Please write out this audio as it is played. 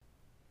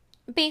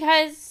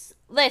Because,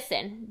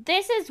 listen,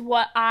 this is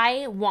what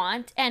I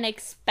want and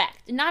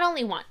expect. Not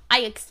only want,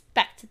 I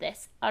expect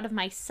this out of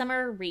my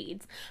summer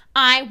reads.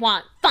 I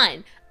want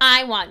fun.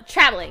 I want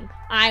traveling.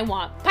 I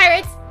want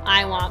pirates.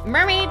 I want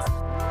mermaids.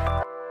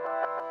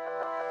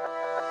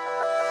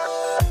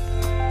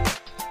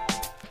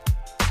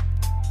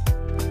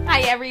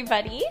 Hi,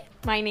 everybody.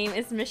 My name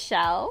is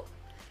Michelle.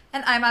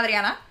 And I'm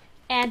Adriana.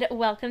 And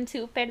welcome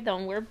to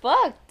Perdón, We're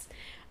Booked.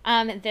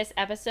 This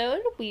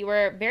episode, we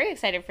were very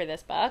excited for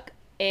this book.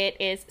 It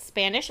is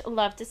Spanish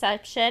Love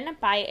Deception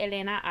by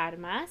Elena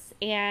Armas.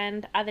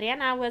 And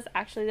Adriana was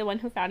actually the one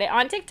who found it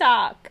on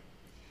TikTok.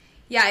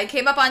 Yeah, it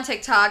came up on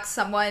TikTok.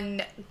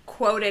 Someone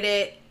quoted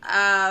it. It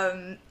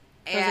was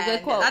a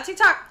good quote. That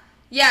TikTok.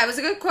 Yeah, it was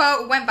a good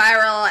quote. It went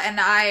viral, and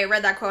I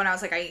read that quote, and I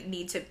was like, I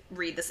need to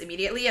read this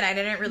immediately. And I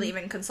didn't really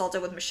even consult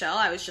it with Michelle.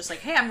 I was just like,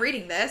 hey, I'm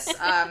reading this.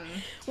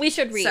 We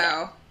should read it.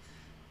 So,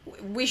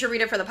 we should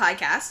read it for the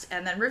podcast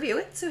and then review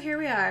it. So here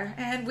we are.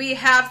 And we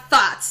have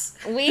thoughts.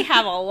 We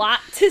have a lot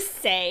to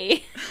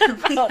say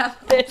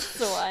about this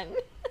one.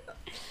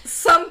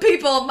 Some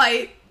people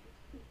might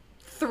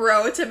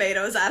throw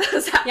tomatoes at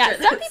us after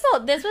this. Some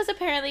people, this was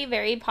apparently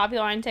very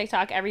popular on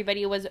TikTok.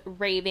 Everybody was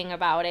raving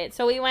about it.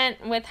 So we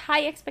went with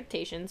high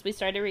expectations. We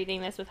started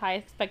reading this with high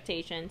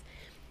expectations.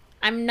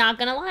 I'm not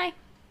going to lie.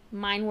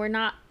 Mine were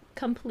not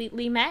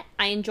completely met.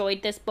 I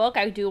enjoyed this book.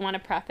 I do want to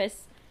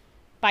preface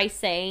by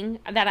saying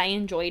that I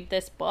enjoyed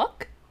this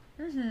book.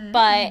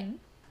 But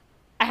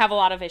I have a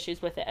lot of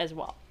issues with it as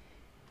well.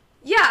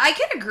 Yeah, I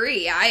can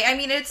agree. I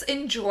mean, it's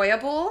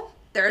enjoyable.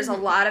 There's a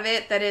lot of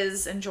it that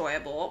is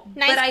enjoyable.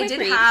 Nice, but I quick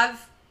read.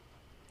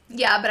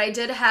 but I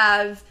did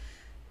have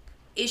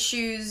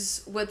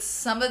issues with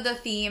some of the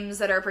themes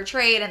that are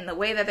portrayed and the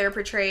way that they're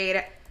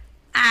portrayed.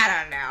 I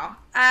don't know.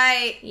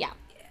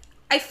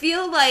 I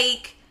feel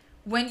like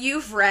when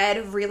you've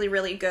read really,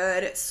 really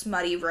good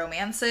smutty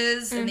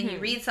romances and then you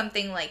read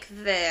something like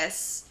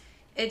this,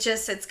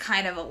 it's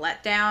kind of a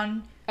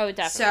letdown. Oh,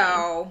 definitely.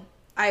 So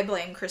I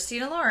blame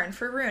Christina Lauren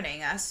for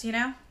ruining us, you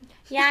know?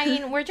 Yeah, I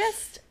mean, we're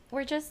just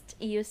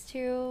used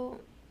to,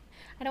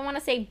 I don't want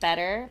to say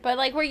better, but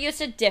like we're used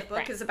to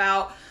different. The book is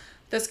about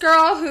this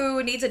girl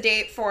who needs a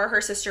date for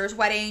her sister's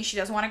wedding. She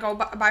doesn't want to go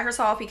by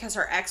herself because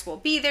her ex will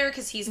be there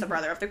because he's the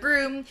brother of the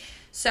groom.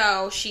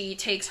 So she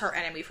takes her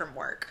enemy from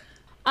work.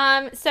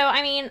 So,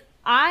 I mean,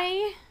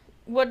 I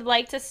would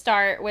like to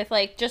start with,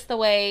 like, just the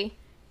way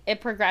it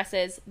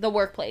progresses, the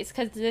workplace.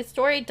 Because this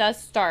story does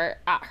start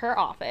at her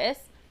office.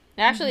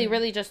 It actually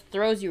really just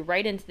throws you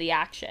right into the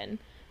action.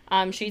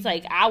 She's,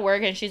 like, at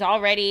work, and she's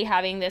already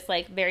having this,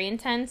 like, very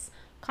intense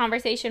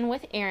conversation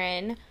with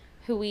Aaron,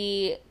 who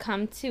we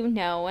come to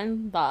know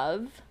and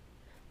love.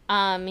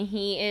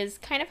 He is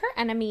kind of her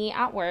enemy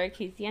at work.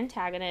 He's the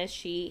antagonist.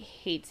 She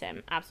hates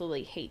him,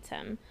 absolutely hates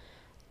him.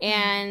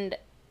 And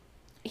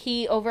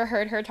he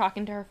overheard her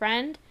talking to her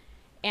friend,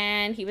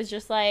 and he was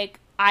just like,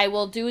 I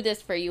will do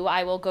this for you.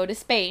 I will go to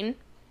Spain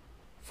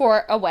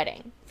for a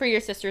wedding, for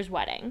your sister's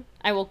wedding.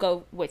 I will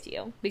go with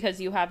you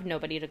because you have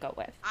nobody to go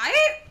with.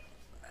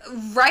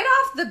 Right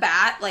off the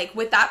bat, like,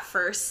 with that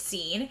first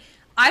scene,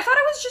 I thought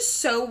it was just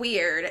so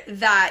weird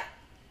that,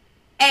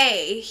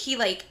 he,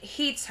 like,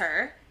 hates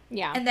her.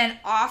 Yeah. And then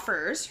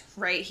offers,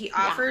 right? He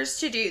offers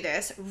to do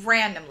this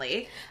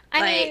randomly.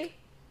 I mean,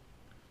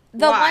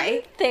 the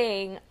one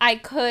thing I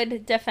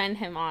could defend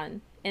him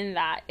on in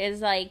that is,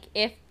 like,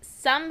 if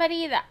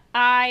somebody that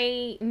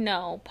I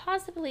know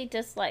possibly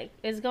dislike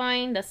is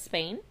going to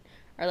Spain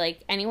or,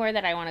 like, anywhere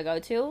that I want to go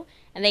to,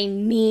 and they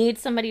need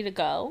somebody to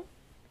go,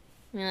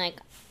 I'm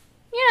like,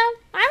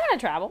 I want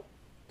to travel.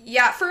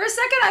 Yeah, for a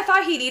second I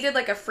thought he needed,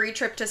 like, a free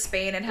trip to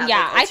Spain and have,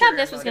 I thought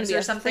this was going to be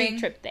a something. free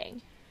trip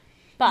thing.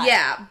 But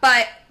yeah,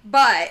 but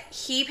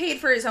he paid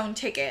for his own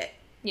ticket.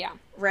 Yeah.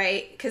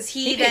 Right? Because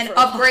he then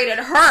upgraded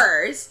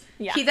hers.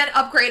 Yeah. He then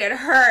upgraded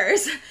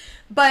hers.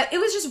 But it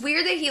was just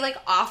weird that he, like,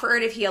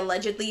 offered if he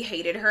allegedly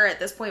hated her. At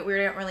this point, we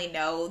didn't really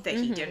know that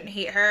he didn't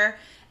hate her.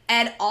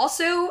 And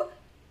also,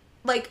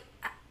 like,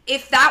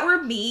 if that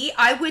were me,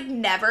 I would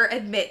never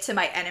admit to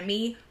my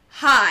enemy,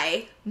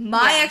 hi,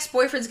 my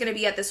ex-boyfriend's gonna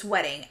be at this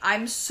wedding.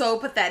 I'm so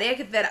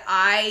pathetic that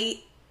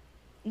I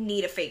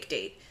need a fake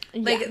date.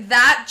 Like,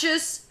 that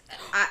just...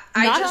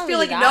 I just feel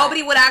like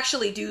nobody would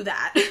actually do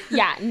that.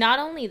 Yeah, not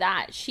only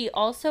that, she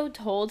also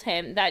told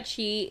him that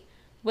she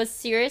was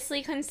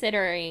seriously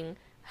considering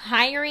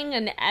hiring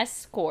an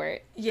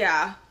escort.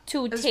 Yeah.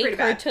 To take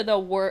her to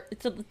the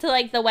to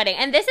like the wedding.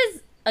 And this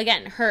is,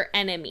 again, her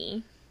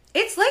enemy.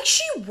 It's like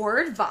she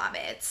word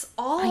vomits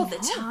all the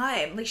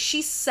time. Like,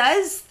 she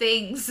says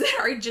things that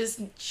are just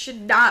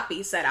should not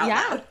be said out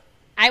loud.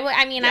 I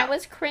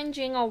was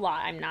cringing a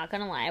lot. I'm not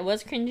gonna lie. I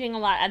was cringing a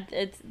lot at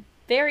its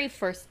very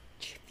first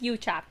few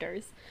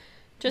chapters,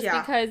 just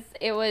because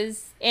it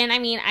was, and I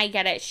mean, I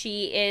get it.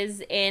 She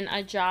is in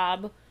a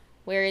job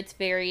where it's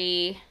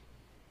very,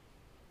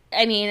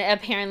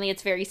 apparently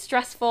it's very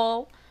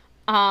stressful.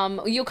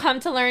 You come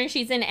to learn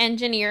she's in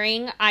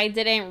engineering. They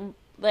didn't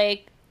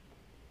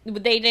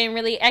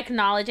really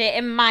acknowledge it.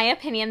 In my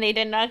opinion, they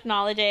didn't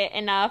acknowledge it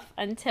enough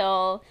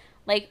until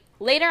Like,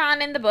 later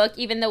on in the book,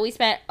 even though we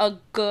spent a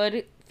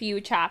good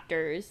few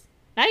chapters,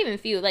 not even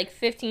few, like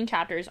 15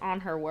 chapters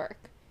on her work.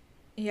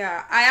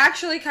 Yeah, I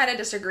actually kind of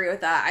disagree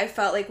with that. I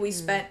felt like we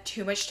spent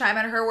too much time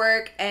on her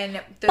work, and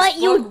this But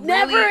you book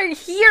never really...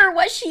 hear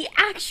what she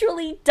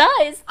actually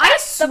does. I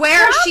That's the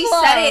swear she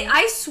said it. problem.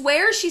 I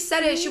swear she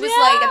said it. She was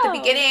like, at the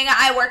beginning,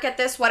 I work at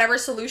this whatever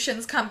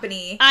solutions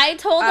company. I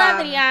told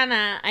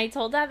Adriana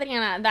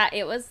that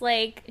it was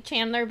like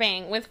Chandler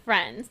Bing with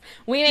Friends.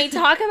 We may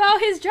talk about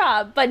his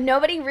job, but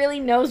nobody really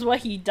knows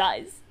what he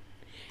does.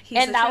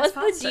 And that was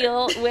the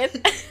deal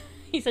with...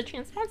 He's a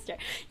trans monster.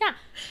 Yeah.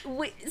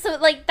 So,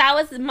 like, that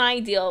was my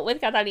deal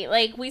with Katani.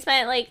 Like, we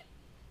spent, like,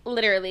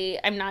 literally,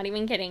 I'm not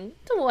even kidding,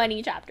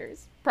 20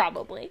 chapters,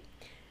 probably.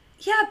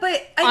 Yeah,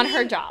 but on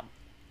her job.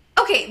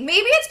 Okay,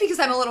 maybe it's because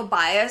I'm a little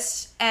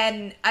biased,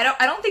 and I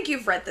don't think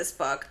you've read this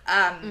book.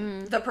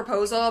 The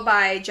Proposal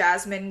by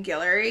Jasmine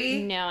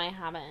Guillory. No, I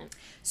haven't.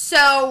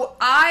 So,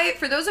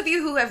 for those of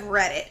you who have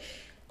read it,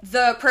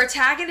 the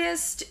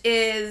protagonist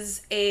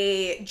is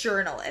a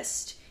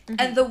journalist.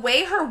 And the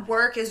way her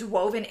work is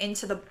woven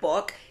into the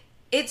book,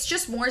 it's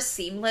just more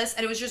seamless,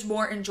 and it was just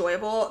more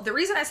enjoyable. The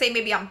reason I say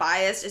maybe I'm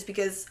biased is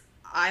because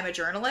I'm a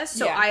journalist,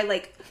 so I,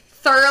 like,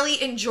 thoroughly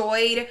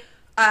enjoyed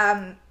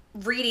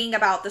reading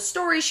about the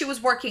story she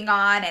was working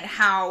on and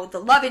how the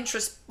love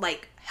interest,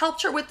 like,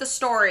 helped her with the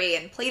story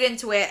and played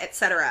into it,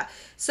 etc.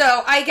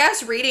 So I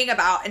guess reading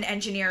about an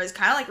engineer is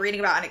kind of like reading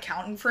about an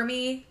accountant for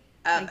me.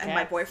 And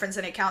my boyfriend's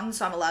an accountant,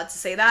 so I'm allowed to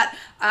say that.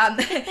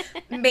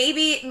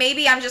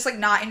 Maybe I'm just, like,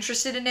 not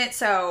interested in it,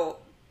 so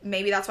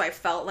maybe that's why I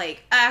felt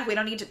like, we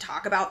don't need to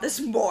talk about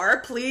this more.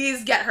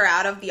 Please get her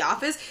out of the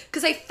office.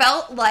 Because I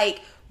felt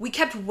like we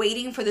kept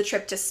waiting for the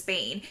trip to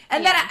Spain.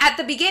 And then at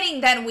the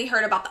beginning, then we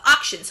heard about the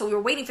auction, so we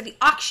were waiting for the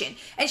auction.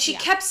 And she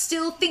kept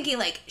still thinking,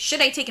 like, should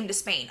I take him to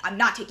Spain? I'm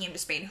not taking him to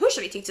Spain. Who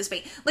should I take to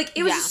Spain? Like,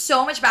 it was just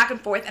so much back and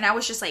forth, and I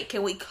was just like,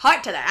 can we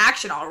cut to the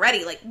action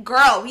already? Like,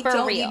 girl, we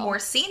don't need more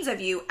scenes of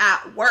you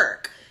at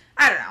work.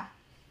 I don't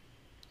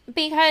know.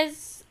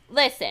 Because,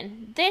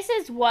 listen, this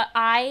is what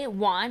I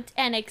want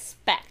and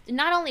expect.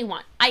 Not only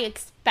want, I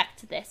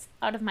expect this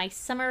out of my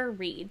summer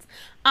reads.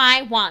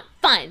 I want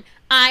fun.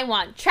 I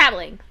want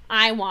traveling.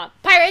 I want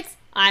pirates.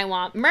 I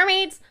want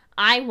mermaids.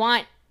 I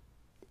want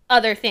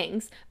other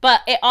things.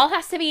 But it all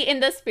has to be in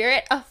the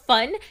spirit of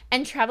fun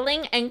and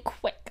traveling and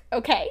quick,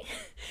 okay?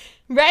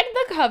 Read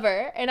the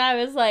cover and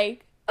I was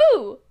like,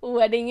 ooh,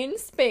 wedding in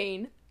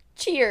Spain.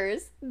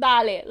 Cheers.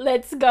 Dale,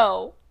 let's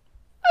go.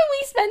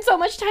 We spent so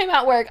much time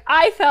at work.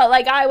 I felt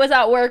like I was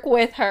at work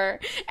with her.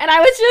 And I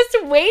was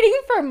just waiting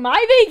for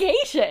my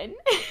vacation.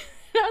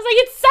 And I was like,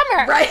 it's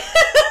summer. Right.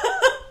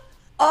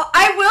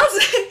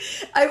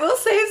 I will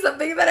say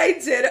something that I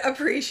did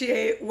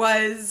appreciate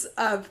was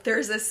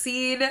there's a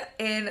scene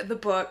in the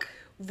book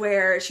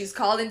where she's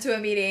called into a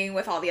meeting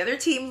with all the other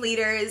team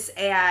leaders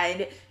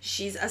and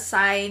she's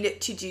assigned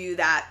to do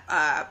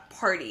that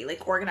party,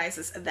 like organize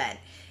this event.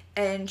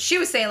 And she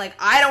was saying, like,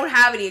 I don't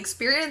have any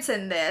experience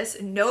in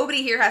this.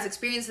 Nobody here has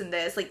experience in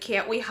this. Like,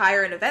 can't we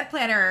hire an event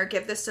planner or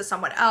give this to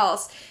someone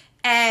else?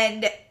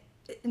 And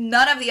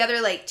none of the other,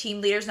 like, team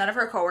leaders, none of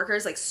her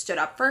coworkers, like, stood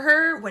up for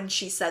her when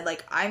she said,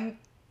 like, I'm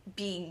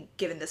being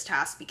given this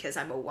task because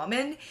I'm a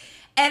woman.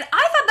 And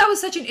I thought that was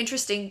such an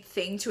interesting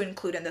thing to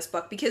include in this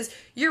book because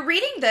you're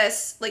reading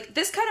this, like,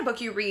 this kind of book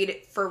you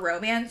read for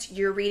romance.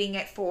 You're reading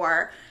it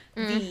for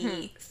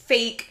the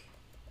fake,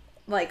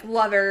 like,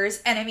 lovers,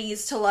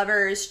 enemies to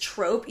lovers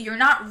trope. You're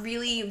not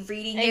really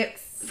reading it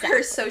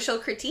for social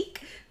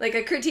critique, like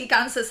a critique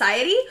on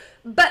society.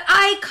 But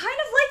I kind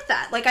of like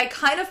that. Like, I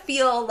kind of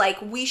feel like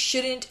we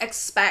shouldn't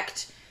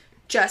expect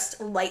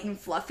just light and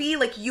fluffy.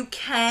 Like, you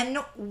can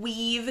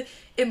weave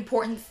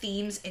important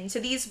themes into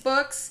these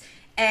books,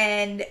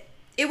 and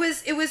it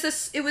was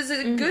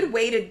a good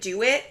way to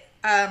do it.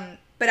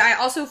 But I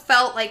also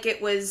felt like it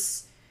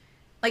was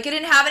like it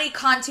didn't have any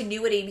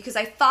continuity because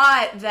I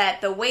thought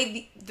that the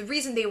way the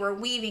reason they were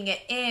weaving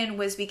it in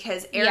was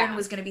because Aaron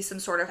was going to be some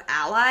sort of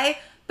ally.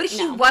 But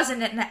he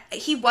wasn't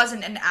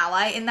an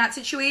ally in that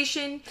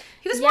situation.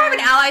 He was more of an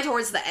ally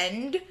towards the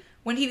end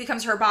when he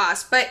becomes her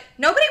boss. But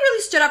nobody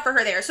really stood up for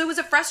her there. So it was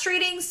a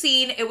frustrating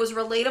scene. It was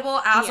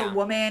relatable as a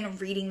woman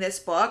reading this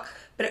book.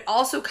 But it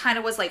also kind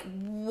of was like,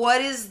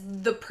 what is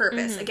the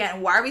purpose?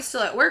 Again, why are we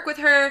still at work with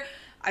her?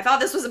 I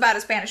thought this was about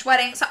a Spanish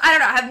wedding. So I don't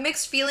know. I have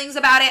mixed feelings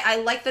about it. I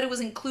like that it was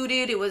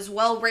included. It was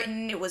well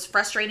written. It was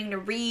frustrating to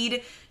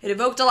read. It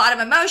evoked a lot of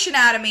emotion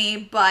out of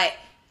me. But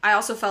I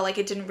also felt like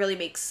it didn't really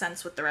make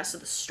sense with the rest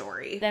of the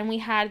story. Then we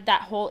had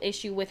that whole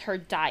issue with her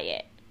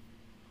diet.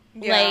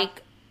 Yeah.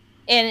 Like,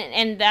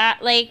 and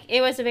that, like,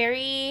 it was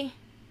very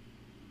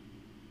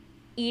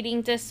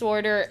eating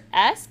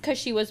disorder-esque because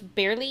she was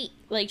barely,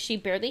 like, she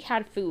barely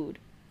had food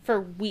for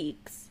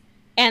weeks.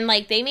 And,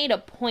 like, they made a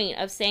point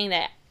of saying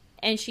that.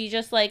 And she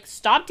just, like,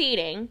 stopped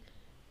eating,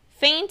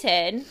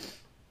 fainted,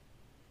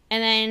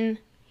 and then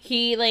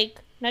he, like,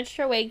 nudged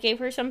her away, gave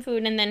her some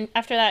food, and then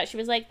after that, she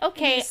was like,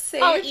 okay,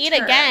 I'll eat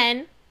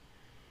again.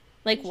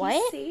 Like, what?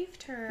 He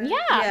saved her.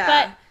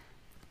 Yeah,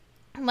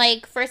 but,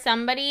 like, for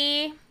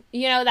somebody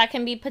you know, that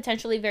can be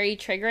potentially very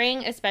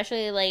triggering,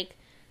 especially, like,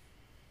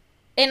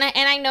 and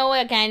I know,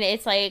 again,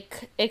 it's,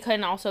 like, it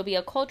can also be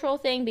a cultural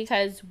thing,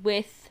 because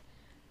with,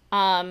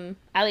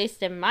 at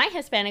least in my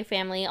Hispanic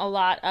family, a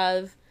lot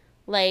of,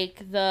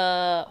 like,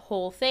 the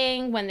whole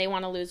thing when they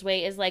want to lose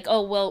weight is, like,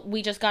 oh, well,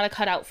 we just gotta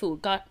cut out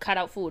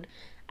food.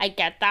 I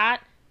get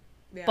that,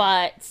 Yeah.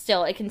 but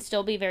still, it can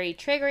still be very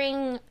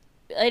triggering,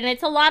 and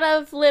it's a lot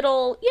of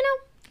little, you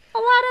know,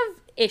 a lot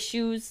of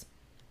issues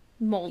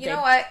molded. You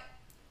know what?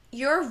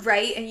 You're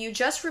right, and you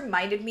just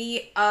reminded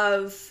me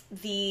of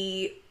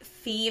the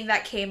theme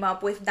that came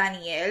up with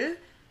Daniel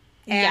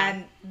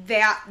and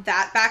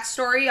that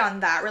backstory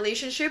on that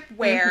relationship,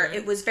 where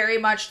it was very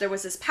much, there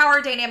was this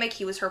power dynamic.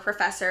 He was her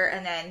professor,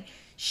 and then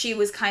she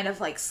was kind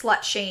of like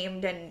slut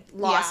shamed and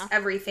lost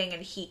everything,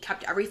 and he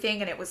kept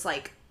everything, and it was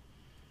like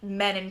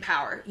men in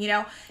power, you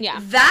know? Yeah.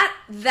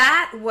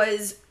 That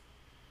was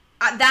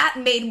that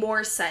made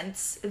more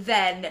sense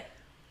than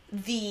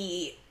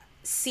the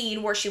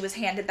scene where she was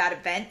handed that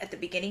event at the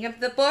beginning of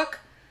the book.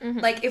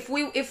 Like, if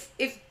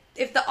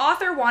the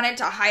author wanted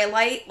to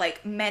highlight,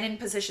 like, men in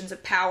positions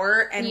of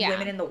power and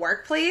women in the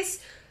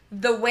workplace,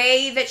 the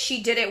way that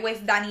she did it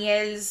with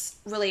Danielle's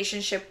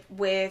relationship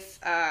with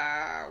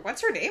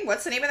what's her name?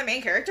 What's the name of the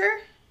main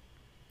character?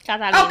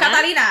 Catalina. Oh,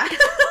 Catalina.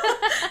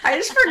 I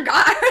just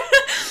forgot.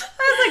 I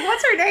was like,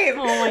 what's her name?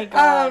 Oh my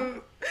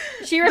god.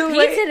 She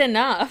repeats it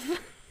enough.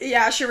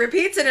 Yeah, she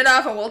repeats it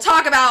enough, and we'll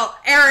talk about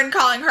Aaron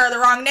calling her the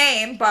wrong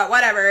name, but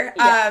whatever.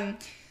 Yeah.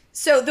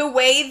 So the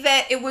way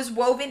that it was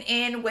woven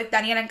in with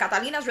Daniela and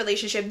Catalina's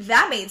relationship,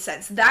 that made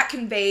sense. That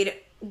conveyed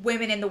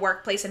women in the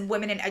workplace and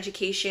women in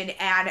education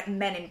and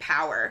men in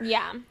power.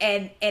 Yeah.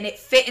 And it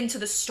fit into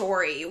the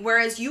story.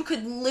 Whereas you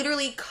could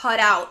literally cut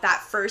out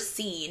that first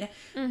scene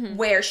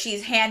where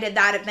she's handed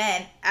that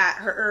event at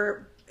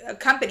her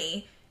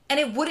company, and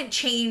it wouldn't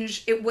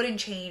change the plot.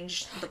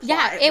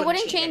 Yeah, it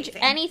wouldn't change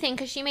anything,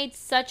 because she made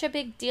such a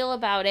big deal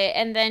about it,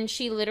 and then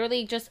she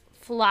literally just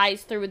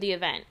flies through the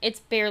event.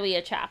 It's barely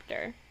a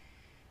chapter.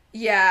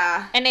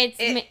 Yeah. And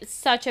it's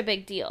such a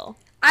big deal.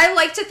 I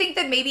like to think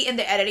that maybe in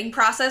the editing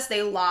process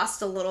they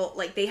lost a little,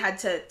 like, they had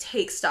to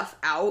take stuff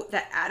out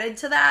that added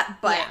to that,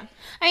 but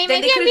I mean, then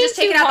maybe they could have just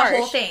taken out the whole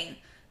harsh. thing.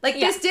 Like,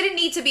 this didn't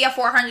need to be a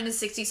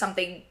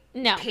 460-something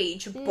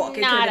page book. It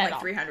could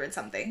have been, like,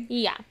 300-something.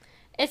 Yeah.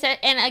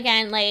 And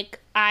again, like,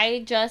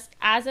 I just,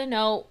 as a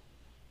note,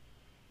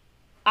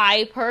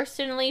 I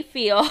personally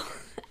feel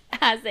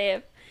as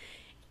if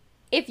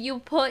you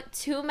put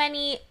too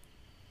many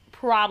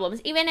problems,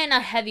 even in a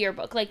heavier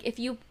book, like, if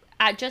you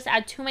just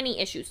add too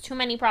many issues, too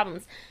many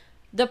problems,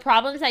 the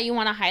problems that you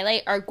want to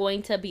highlight are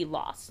going to be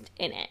lost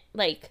in it.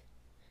 Like,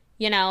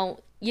 you know,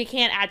 you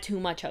can't add too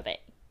much of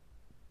it.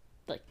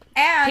 Like,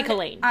 pick a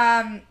lane.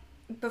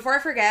 Before I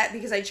forget,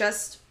 because I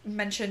just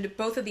mentioned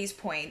both of these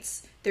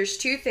points, there's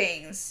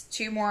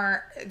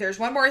there's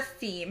one more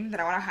theme that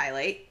I want to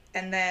highlight,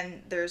 and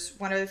then there's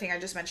one other thing I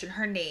just mentioned,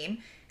 her name.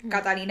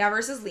 Catalina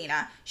versus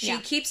Lena. She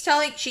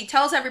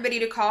tells everybody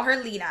to call her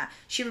Lena.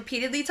 She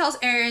repeatedly tells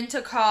Aaron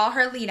to call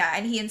her Lena,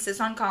 and he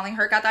insists on calling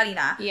her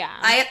Catalina. Yeah.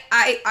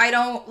 I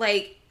don't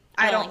like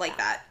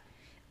that.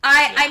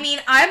 I mean,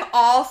 I'm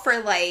all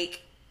for,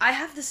 like, I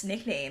have this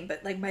nickname,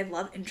 but, like, my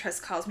love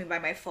interest calls me by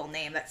my full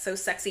name. That's so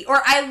sexy.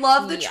 Or I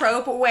love the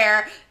trope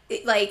where,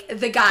 like,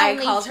 the guy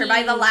calls her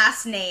by the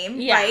last name,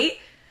 right?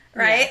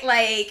 Right?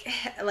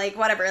 Yeah. Like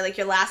whatever, like,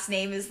 your last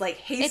name is, like,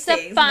 Hastings.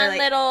 It's a fun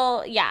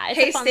little,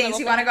 Hastings,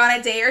 you want to go on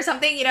a date or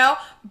something, you know?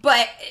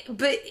 But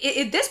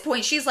at this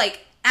point, she's, like,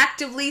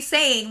 actively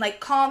saying,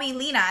 like, call me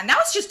Lena. Now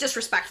it's just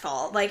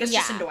disrespectful. Like, it's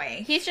just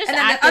annoying. He's just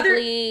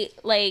actively,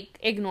 like,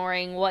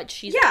 ignoring what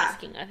she's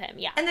asking of him.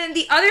 Yeah. And then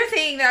the other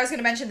thing that I was going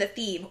to mention, the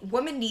theme,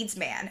 woman needs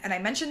man. And I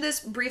mentioned this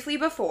briefly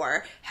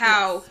before,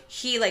 how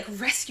he, like,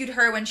 rescued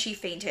her when she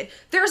fainted.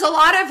 There's a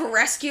lot of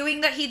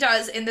rescuing that he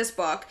does in this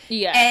book.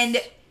 Yes.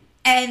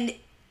 And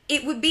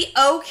it would be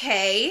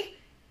okay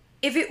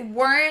if it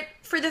weren't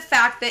for the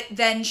fact that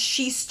then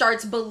she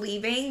starts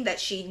believing that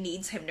she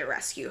needs him to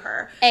rescue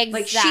her. Exactly.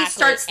 Like, she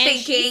starts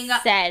thinking...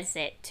 And she says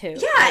it, too.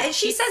 Yeah, like, and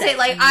she says it.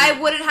 Like, I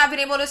wouldn't have been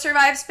able to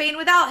survive Spain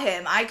without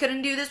him. I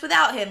couldn't do this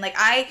without him. Like,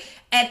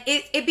 And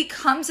it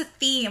becomes a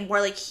theme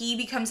where, like, he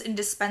becomes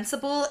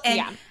indispensable.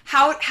 And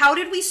how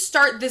did we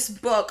start this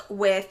book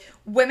with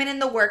women in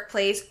the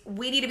workplace?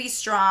 We need to be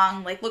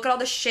strong. Like, look at all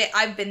the shit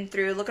I've been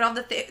through. Look at all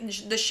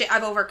the shit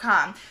I've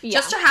overcome. Yeah.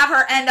 Just to have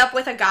her end up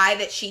with a guy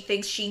that she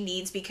thinks she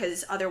needs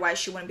because otherwise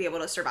she wouldn't be able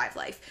to survive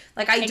life.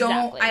 Like, I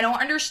don't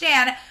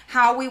understand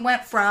how we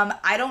went from,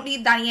 I don't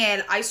need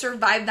Daniel, I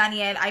survived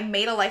Daniel, I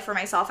made a life for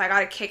myself, I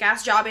got a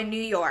kick-ass job in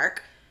New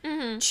York,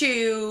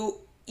 to...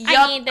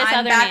 I'm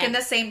back in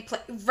the same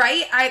place,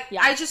 right?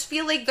 I just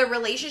feel like the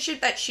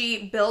relationship that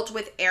she built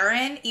with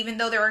Aaron, even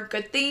though there are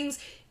good things,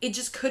 it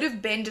just could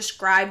have been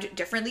described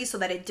differently so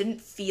that it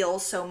didn't feel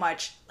so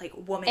much like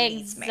woman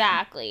needs man.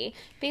 Exactly.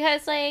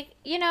 Because, like,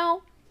 you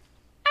know,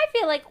 I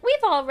feel like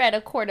we've all read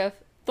A Court of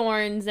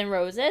Thorns and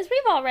Roses.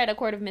 We've all read A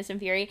Court of Mist and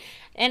Fury.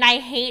 And I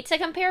hate to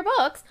compare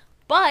books,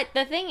 but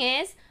the thing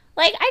is,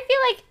 like, I feel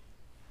like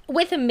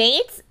with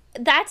mates,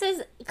 that's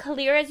as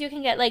clear as you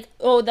can get. Like,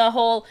 oh, the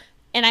whole,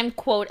 and I'm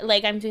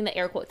doing the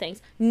air quote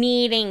things,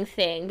 needing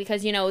thing,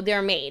 because, you know,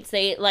 they're mates.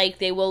 They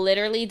will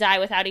literally die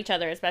without each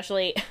other,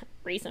 especially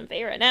Reese and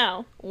Feyre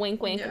now.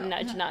 Wink, wink,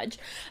 nudge, nudge.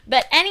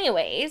 But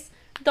anyways,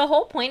 the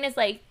whole point is,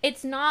 like,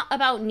 it's not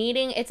about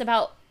needing, it's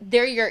about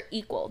they're your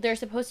equal. They're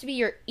supposed to be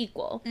your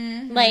equal.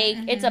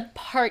 It's a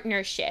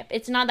partnership.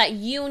 It's not that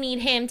you need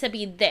him to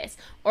be this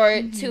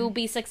or to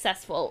be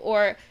successful,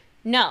 or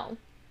no.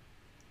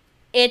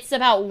 It's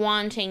about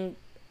wanting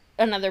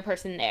another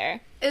person there.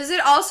 Is it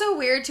also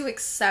weird to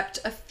accept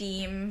a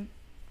theme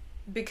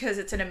because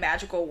it's in a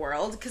magical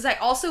world? Because I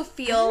also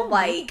feel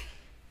like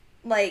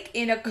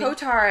in a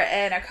Kotar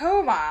and a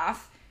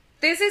Komoth,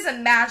 this is a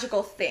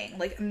magical thing.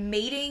 Like,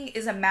 mating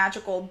is a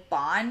magical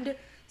bond.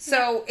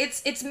 So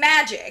it's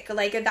magic.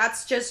 Like,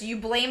 that's just, you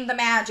blame the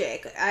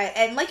magic.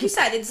 And like you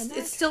said,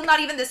 it's still not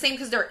even the same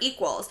because they're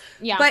equals.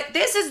 Yeah. But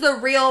this is the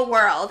real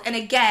world. And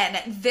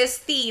again, this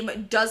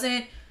theme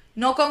doesn't,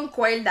 no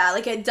concuerda,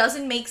 like, it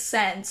doesn't make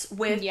sense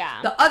with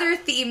the other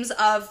themes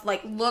of,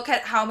 like, look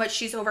at how much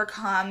she's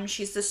overcome.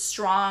 She's this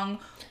strong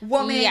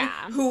woman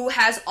who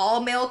has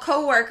all male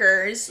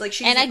coworkers. Like,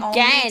 she's the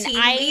only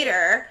team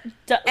leader.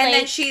 And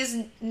then she's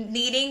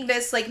needing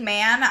this, like,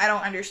 man. I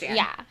don't understand.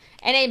 Yeah.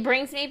 And it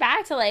brings me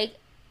back to, like,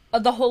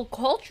 the whole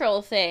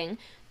cultural thing,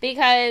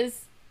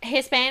 because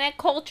Hispanic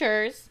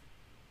cultures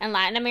and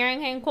Latin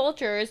American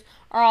cultures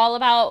are all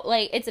about,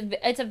 like, it's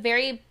a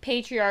very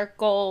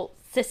patriarchal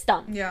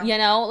system. Yeah. You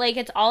know? Like,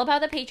 it's all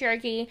about the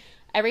patriarchy.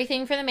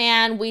 Everything for the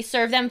man. We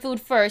serve them food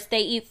first.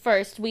 They eat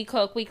first. We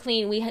cook. We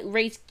clean. We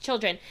raise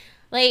children.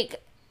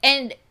 Like,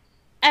 and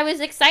I was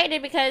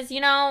excited because,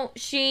 you know,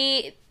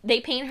 they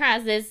paint her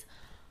as this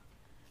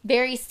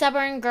very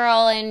stubborn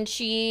girl, and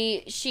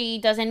she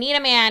doesn't need a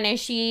man, and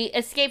she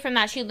escaped from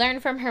that. She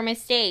learned from her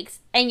mistakes,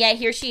 and yet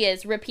here she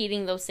is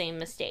repeating those same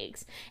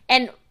mistakes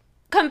and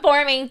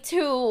conforming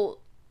to,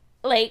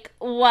 like,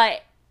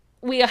 what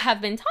we have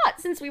been taught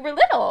since we were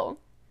little.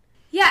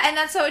 Yeah, and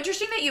that's so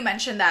interesting that you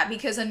mentioned that,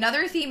 because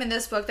another theme in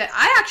this book that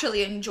I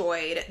actually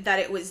enjoyed that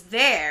it was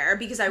there,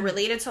 because I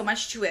related so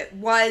much to it,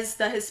 was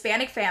the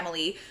Hispanic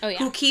family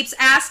who keeps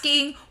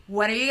asking,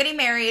 when are you getting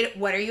married?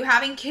 When are you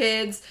having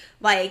kids?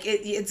 Like,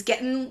 it's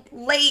getting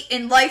late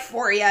in life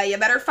for you. You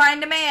better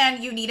find a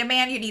man. You need a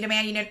man. You need a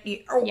man.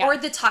 Or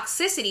the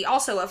toxicity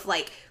also of,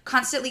 like,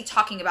 constantly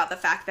talking about the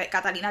fact that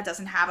Catalina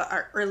doesn't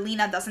have or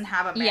Lena doesn't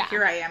have a man. Yeah.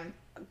 Here I am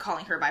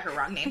calling her by her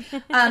wrong name,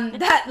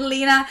 that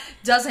Lena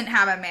doesn't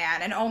have a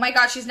man, and oh my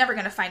god, she's never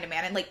gonna find a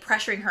man, and, like,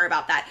 pressuring her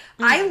about that.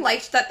 I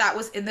liked that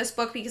was in this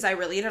book because I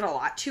related a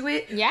lot to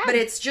it. Yeah. But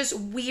it's just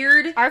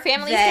weird. Our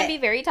families can be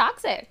very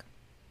toxic.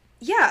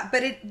 Yeah,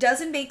 but it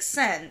doesn't make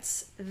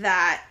sense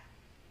that,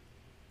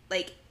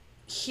 like,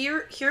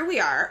 here we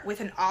are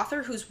with an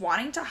author who's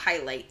wanting to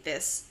highlight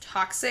this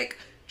toxic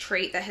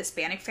trait that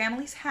Hispanic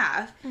families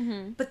have,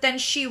 but then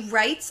she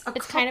writes a couple.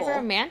 It's kind of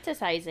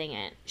romanticizing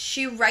it.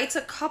 She writes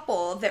a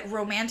couple that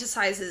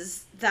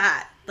romanticizes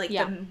that, like,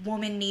 the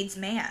woman needs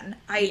man.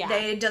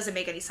 It doesn't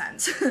make any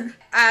sense.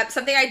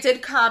 Something I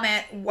did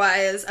comment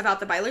was about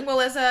the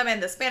bilingualism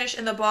and the Spanish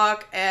in the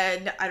book,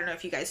 and I don't know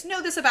if you guys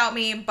know this about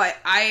me, but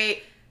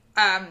I,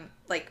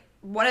 like,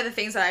 one of the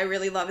things that I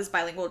really love is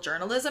bilingual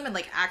journalism and,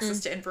 like,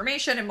 access to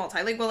information and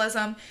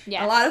multilingualism.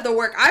 Yeah. A lot of the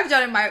work I've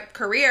done in my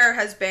career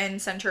has been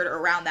centered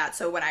around that.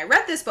 So when I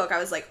read this book, I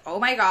was like, oh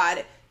my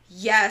god,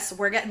 yes,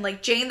 we're getting,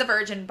 like, Jane the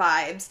Virgin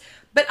vibes.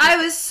 But I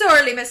was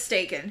sorely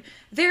mistaken.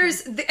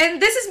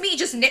 And this is me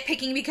just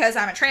nitpicking because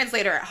I'm a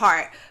translator at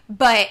heart,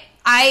 but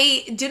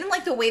I didn't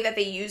like the way that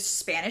they used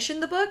Spanish in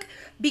the book,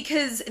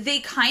 because they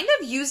kind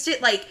of used it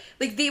like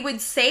they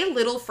would say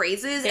little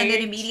phrases and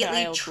then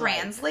immediately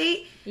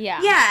translate.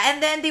 Yeah. Yeah,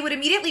 and then they would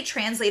immediately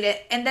translate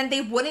it, and then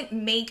they wouldn't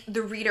make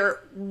the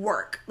reader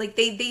work. Like,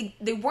 they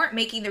weren't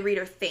making the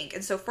reader think.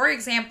 And so, for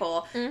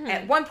example,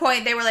 at one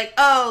point they were like,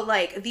 oh,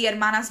 like, the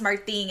hermanas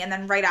Martin, and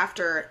then right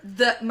after,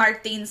 the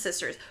Martin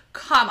sisters.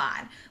 Come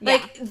on.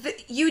 Like,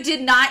 you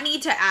did not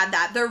need to add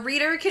that. The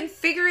reader can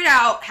figure it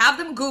out, have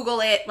them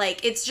Google it.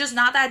 Like, it's just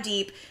not that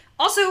deep.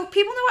 Also,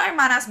 people know what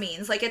hermanas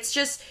means. Like, it's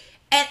just,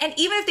 and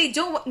even if they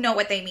don't know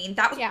what they mean,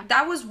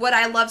 that was what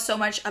I love so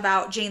much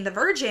about Jane the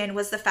Virgin,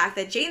 was the fact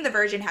that Jane the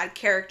Virgin had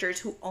characters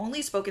who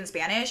only spoke in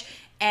Spanish,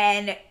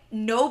 and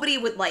nobody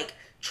would, like,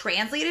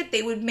 translate it.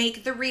 They would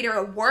make the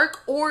reader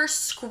work or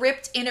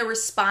script in a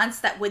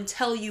response that would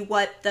tell you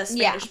what the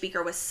Spanish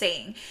speaker was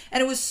saying.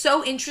 And it was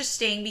so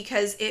interesting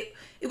because it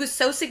was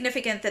so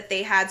significant that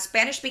they had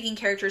Spanish-speaking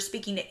characters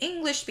speaking to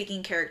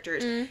English-speaking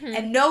characters,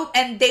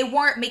 and they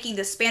weren't making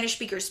the Spanish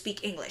speakers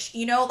speak English.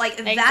 You know, like,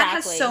 that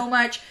has so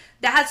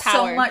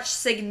much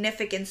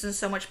significance and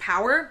so much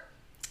power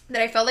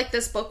that I felt like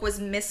this book was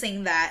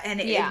missing that,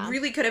 and it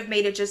really could have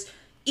made it just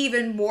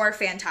even more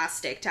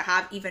fantastic to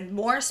have even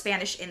more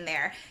Spanish in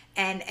there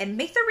and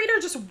make the reader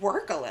just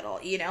work a little,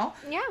 you know?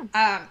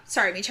 Yeah.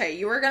 Sorry, Michelle,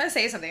 you were going to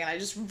say something and I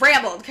just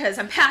rambled because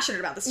I'm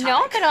passionate about this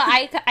topic.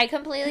 No, but I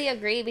completely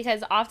agree,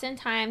 because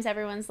oftentimes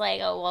everyone's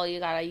like, oh, well, you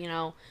gotta, you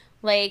know,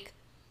 like,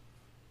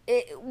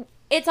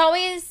 it's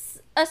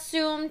always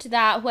assumed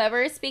that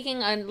whoever is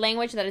speaking a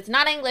language that is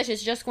not English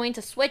is just going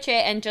to switch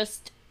it and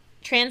just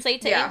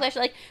translate to English.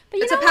 Like, but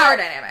it's a power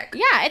dynamic.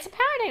 Yeah, it's a power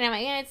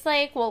dynamic, and it's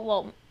like,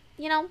 well,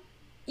 you know,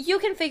 you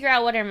can figure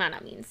out what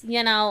hermana means.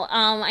 You know,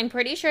 I'm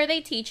pretty sure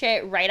they teach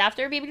it right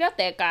after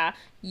biblioteca.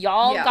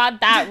 Y'all got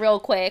that real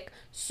quick,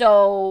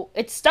 so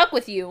it stuck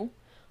with you.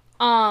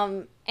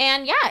 And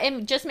yeah,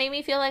 it just made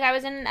me feel like I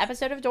was in an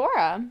episode of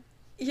Dora.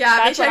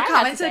 Yeah, Mitch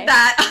commented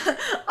that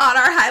on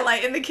our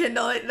highlight in the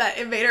Kindle, that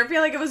it made her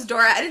feel like it was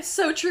Dora. And it's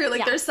so true.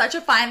 Like, there's such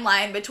a fine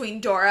line between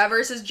Dora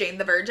versus Jane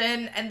the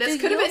Virgin. And this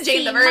could have been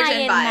Jane the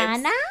Virgin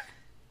vibes.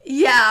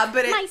 Yeah,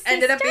 but it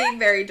ended up being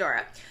very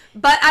Dora.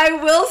 But I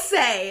will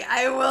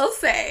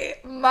say,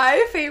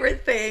 my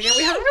favorite thing, and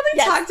we haven't really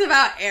talked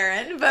about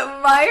Aaron,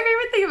 but my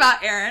favorite thing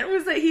about Aaron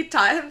was that he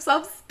taught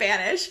himself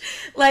Spanish.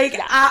 Like,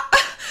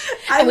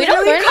 and we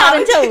don't learn that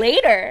until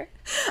later.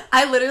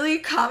 I literally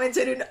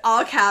commented in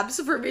all caps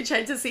for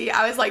Michelle to see.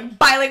 I was like,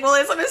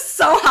 bilingualism is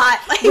so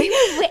hot.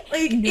 Like,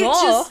 like no.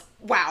 It's just,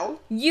 wow.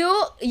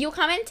 You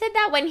commented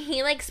that when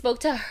he, like, spoke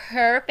to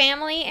her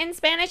family in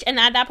Spanish, and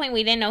at that point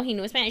we didn't know he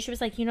knew Spanish. She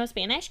was like, you know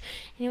Spanish?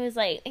 And he was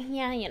like,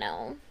 yeah, you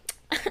know,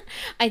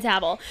 I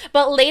dabble.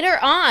 But later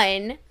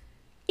on,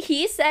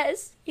 he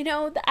says, you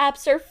know, the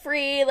apps are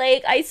free.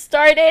 Like, I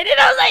started, and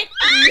I was like,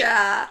 ah!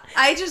 Yeah.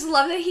 I just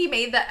love that he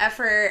made the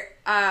effort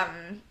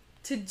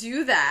to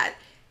do that.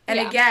 And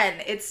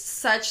again, it's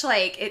such,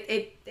 like,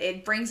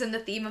 it brings in the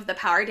theme of the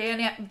power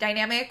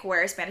dynamic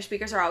where Spanish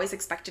speakers are always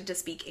expected to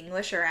speak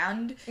English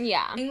around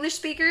English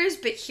speakers.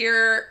 But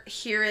here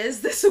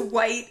is this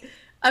white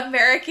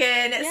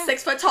American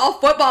 6-foot-tall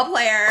football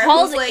player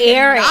called like,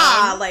 Aaron.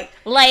 Nah,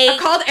 like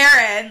called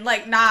Aaron.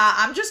 Like, nah,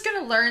 I'm just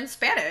gonna learn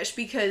Spanish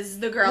because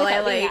the girl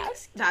I like,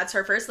 that's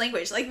her first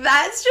language. Like,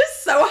 that's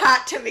just so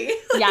hot to me.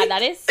 Yeah,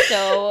 that is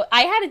so.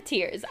 I had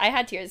tears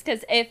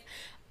because if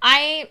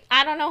I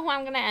don't know who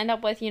I'm going to end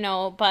up with, you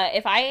know, but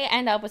if I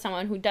end up with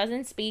someone who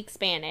doesn't speak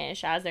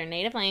Spanish as their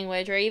native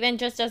language or even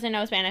just doesn't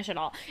know Spanish at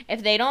all,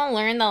 if they don't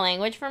learn the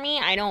language for me,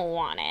 I don't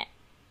want it.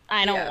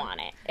 I don't want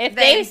it. If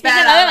they speak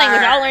another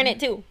language, I'll learn it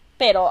too.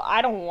 Pero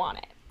I don't want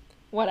it.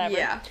 Whatever.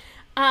 Yeah.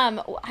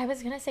 I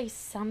was going to say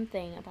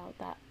something about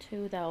that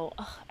too, though.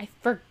 Ugh, I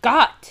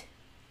forgot.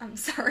 I'm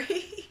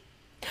sorry.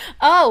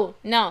 Oh,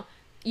 no.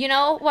 You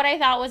know what I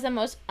thought was the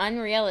most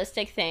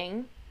unrealistic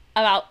thing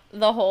about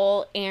the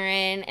whole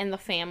Aaron and the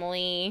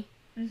family?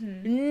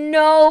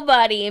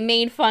 Nobody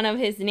made fun of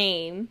his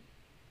name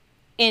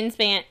in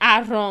Spanish.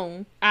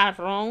 Aaron.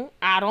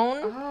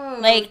 Oh,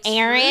 like,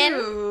 Aaron.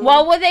 True.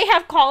 What would they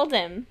have called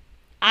him?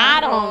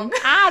 Aaron.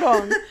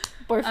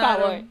 Por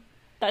favor. Aaron.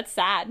 That's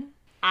sad.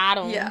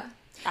 Aaron. Yeah.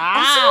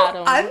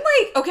 Also, I'm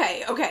like,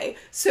 okay.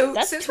 So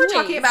since we're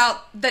talking ways.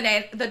 about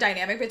the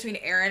dynamic between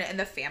Aaron and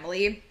the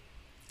family,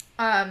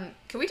 can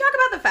we talk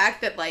about the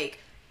fact that, like,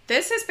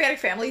 this Hispanic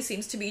family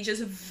seems to be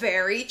just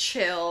very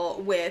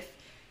chill with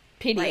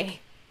PDA. Like,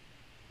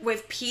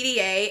 with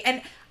PDA.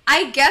 And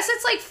I guess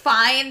it's, like,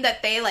 fine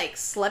that they, like,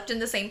 slept in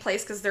the same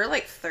place because they're,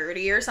 like,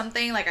 30 or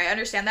something. Like, I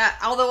understand that.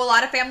 Although a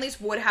lot of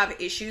families would have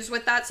issues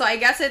with that. So I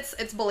guess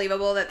it's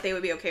believable that they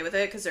would be okay with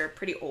it because they're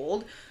pretty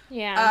old.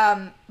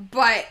 Yeah.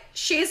 But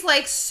she's,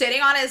 like,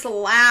 sitting on his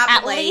lap.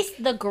 At like,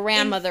 least the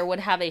grandmother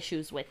would have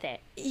issues with it.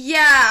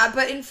 Yeah,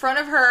 but in front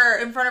of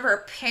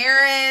her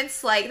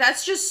parents, like,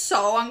 that's just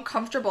so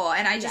uncomfortable.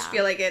 And I just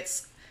feel like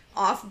it's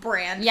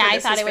off-brand. Yeah, for I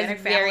this thought Hispanic it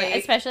was family. very,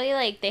 especially,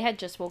 like, they had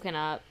just woken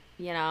up,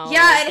 you know.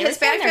 Yeah, and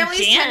Hispanic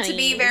families tend to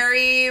be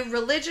very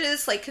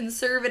religious, like,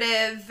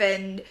 conservative,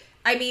 and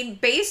I mean,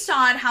 based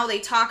on how they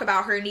talk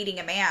about her needing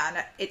a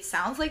man, it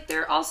sounds like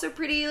they're also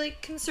pretty,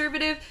 like,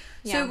 conservative.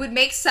 So it would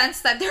make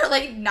sense that they're,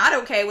 like, not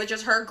okay with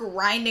just her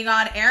grinding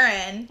on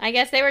Aaron. I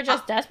guess they were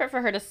just desperate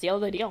for her to seal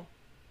the deal.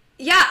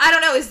 Yeah, I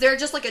don't know. Is there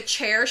just, like, a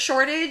chair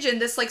shortage in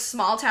this, like,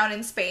 small town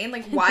in Spain?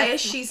 Like, why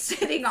is she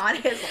sitting on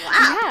his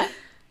lap? Yeah.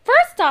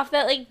 First off,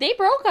 that, like, they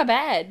broke a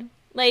bed.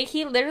 Like,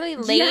 he literally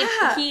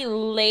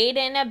laid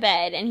in a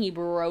bed and he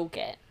broke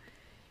it.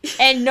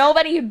 And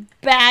nobody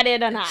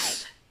batted an eye.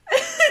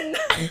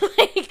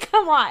 Like,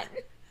 come on.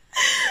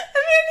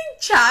 I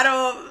think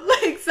Chado,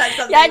 like, said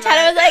something. Yeah,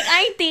 Chado was like,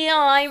 "Ay, tío,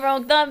 I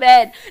broke the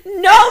bed."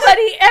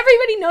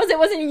 Everybody knows it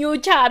wasn't you,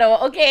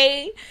 Chado,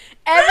 okay?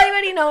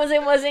 Everybody knows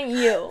it wasn't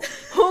you.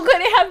 Who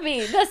could it have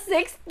been? The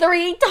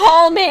 6'3"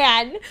 tall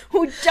man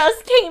who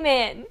just came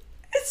in.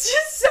 It's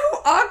just so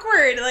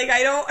awkward. Like,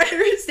 I don't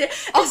understand.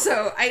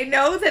 Also, I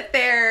know that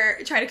they're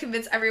trying to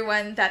convince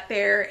everyone that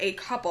they're a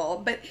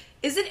couple, but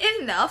is it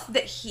enough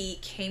that he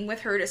came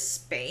with her to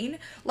Spain?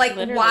 Like,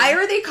 literally. Why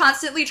are they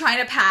constantly trying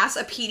to pass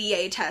a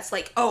PDA test?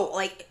 Like, oh,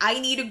 like, I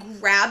need to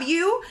grab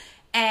you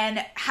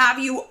and have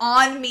you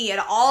on me at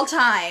all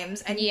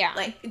times, and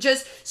like,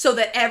 just so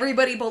that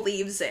everybody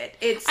believes it.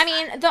 I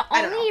mean, the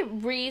only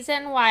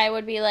reason why I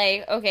would be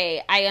like,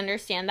 okay, I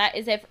understand that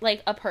is if,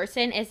 like, a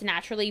person is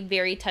naturally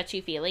very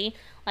touchy-feely.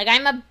 Like,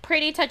 I'm a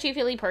pretty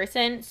touchy-feely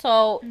person,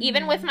 so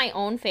even with my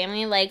own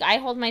family, like, I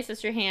hold my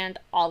sister's hand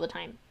all the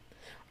time.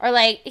 Or,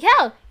 like,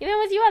 hell, even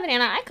with you,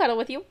 Adriana, I cuddle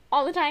with you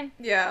all the time.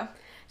 Yeah.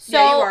 So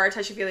yeah, you are a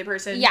touchy-feely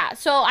person. Yeah,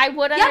 so I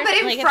would Yeah, but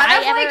in like, front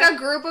of ever... a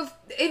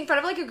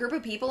group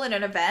of people in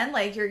an event,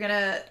 like you're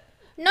gonna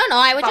No,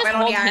 I would pop just it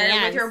on hold the iron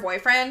hands. with your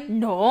boyfriend.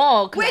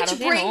 No, 'cause I Which don't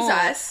get brings old.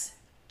 us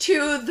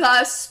to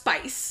the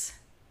spice.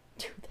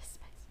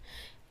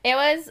 It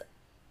was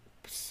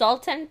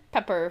salt and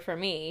pepper for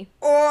me.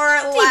 Or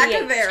lack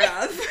TBH. of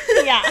thereof.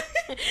 Yeah.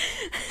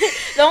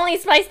 The only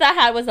spice that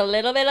had was a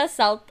little bit of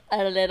salt,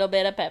 a little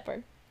bit of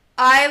pepper.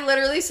 I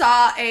literally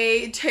saw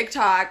a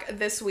TikTok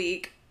this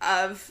week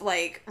of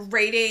like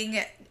rating,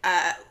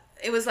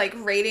 it was like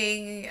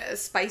rating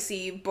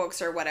spicy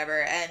books or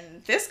whatever,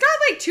 and this got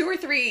like 2 or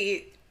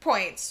 3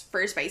 points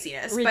for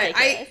spiciness. Ridiculous.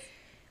 But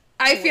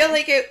I feel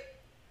like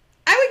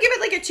I would give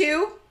it like a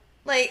 2.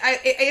 Like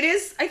it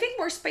is, I think,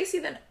 more spicy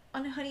than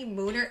on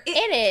Honeymooner. It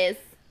is.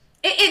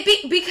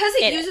 Because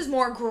it It uses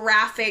more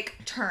graphic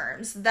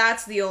terms.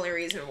 That's the only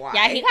reason why.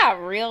 Yeah, he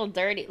got real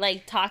dirty,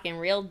 like talking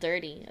real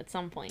dirty at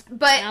some point.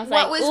 But And I was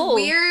what like, was "Ooh,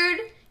 weird?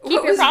 Keep what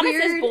your was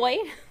promises, weird, boy.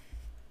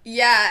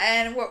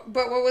 Yeah, and what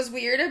was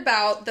weird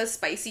about the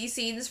spicy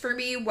scenes for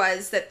me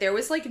was that there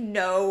was like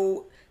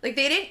no, like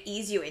they didn't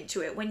ease you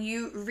into it. When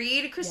you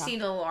read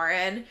Christina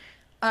Lauren,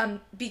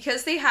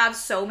 because they have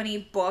so many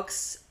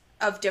books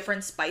of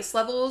different spice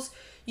levels,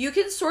 you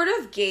can sort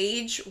of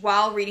gauge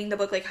while reading the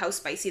book like how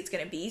spicy it's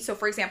going to be. So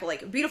for example,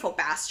 like Beautiful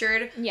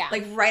Bastard, Yeah.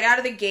 like right out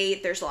of the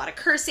gate there's a lot of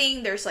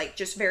cursing, there's like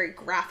just very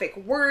graphic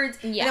words.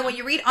 Yeah. And then when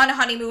you read On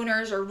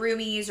Honeymooners or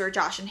Roomies or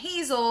Josh and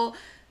Hazel,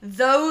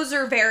 those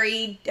are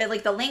very,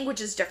 like, the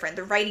language is different,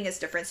 the writing is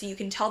different, so you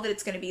can tell that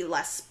it's going to be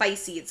less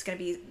spicy, it's going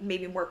to be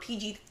maybe more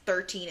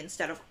PG-13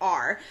 instead of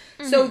R.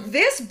 So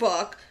this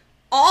book,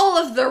 all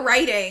of the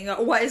writing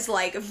was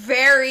like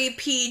very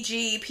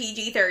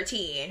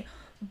PG-13,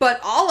 but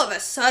all of a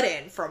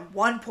sudden, from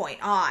one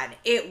point on,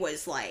 it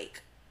was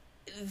like,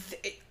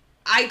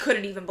 I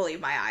couldn't even believe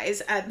my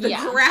eyes at the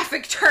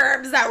graphic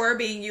terms that were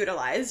being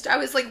utilized. I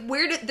was like,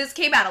 where did this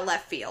came out of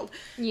left field?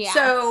 Yeah.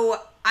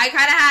 So I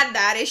kind of had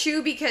that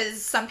issue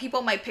because some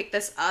people might pick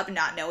this up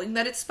not knowing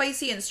that it's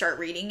spicy and start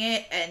reading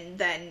it and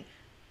then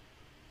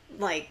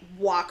like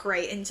walk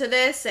right into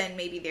this, and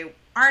maybe they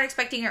aren't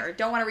expecting it or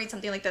don't want to read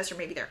something like this, or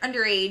maybe they're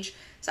underage.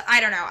 So I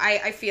don't know.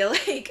 I feel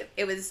like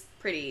it was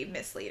pretty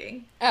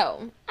misleading.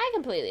 Oh, I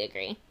completely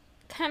agree.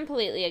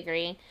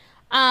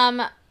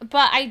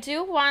 But I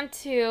do want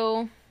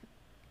to...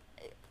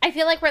 I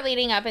feel like we're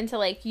leading up into,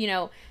 like, you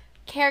know,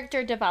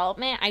 character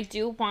development. I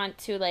do want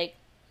to, like,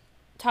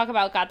 talk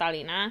about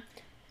Catalina.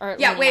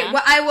 Yeah, wait,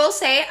 well, I will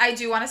say, I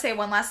do want to say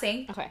one last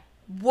thing. Okay.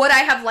 Would I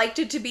have liked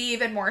it to be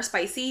even more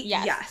spicy?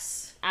 Yes.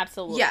 Yes.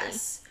 Absolutely.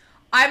 Yes.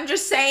 I'm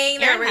just saying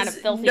there Aaron had a was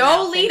filthy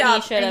no mouth, lead and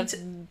up. He should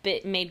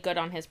have made good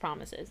on his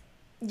promises.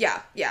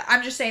 Yeah.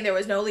 I'm just saying there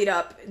was no lead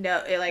up.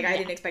 No, like, I Yeah.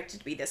 didn't expect it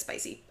to be this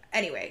spicy.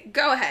 Anyway,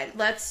 go ahead.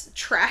 Let's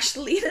trash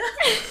Lena.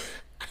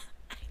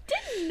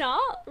 Did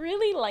not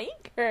really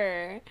like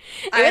her.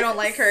 I don't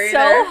like her either.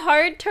 So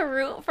hard to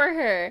root for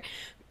her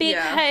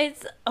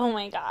because oh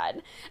my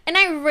god, and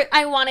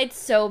I wanted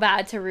so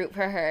bad to root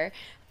for her,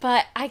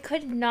 but I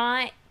could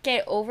not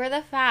get over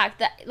the fact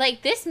that,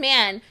 like, this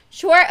man,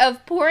 short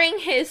of pouring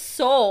his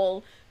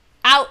soul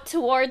out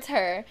towards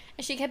her,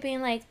 and she kept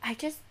being like, I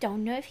just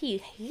don't know if he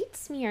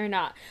hates me or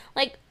not.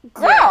 Like,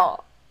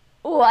 girl,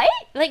 what?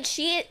 Like,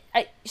 she's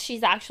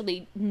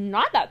actually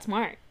not that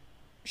smart.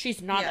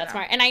 She's not that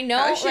smart. And I know,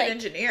 how is she like, an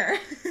engineer?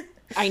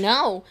 I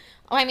know.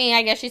 I mean,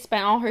 I guess she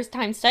spent all her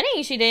time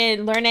studying. She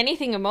didn't learn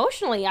anything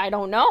emotionally. I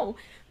don't know.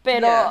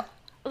 But,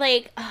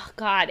 like, oh,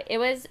 God, it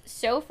was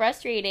so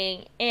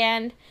frustrating.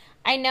 And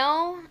I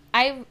know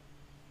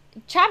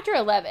chapter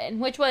 11,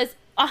 which was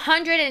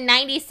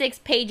 196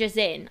 pages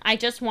in. I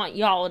just want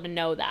y'all to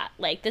know that.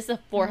 Like, this is a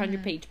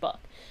 400-page book.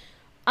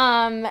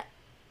 I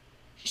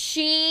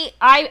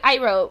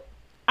wrote,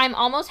 I'm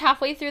almost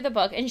halfway through the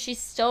book, and she's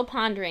still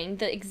pondering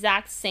the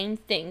exact same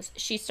things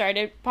she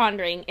started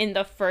pondering in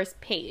the first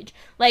page.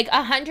 Like,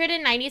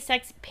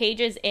 196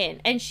 pages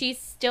in, and she's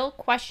still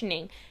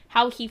questioning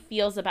how he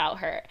feels about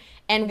her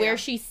and where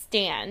she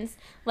stands.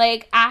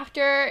 Like,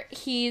 after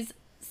he's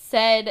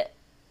said,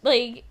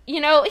 like, you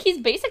know, he's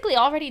basically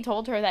already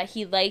told her that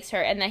he likes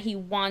her and that he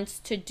wants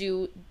to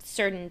do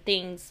certain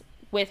things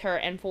with her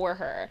and for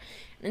her.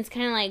 And it's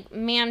kind of like,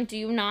 ma'am, do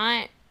you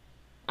not...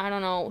 I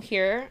don't know,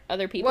 hear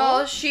other people?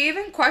 Well, she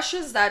even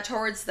questions that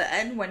towards the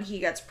end when he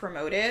gets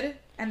promoted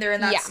and they're in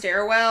that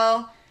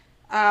stairwell.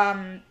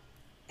 And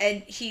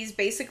he's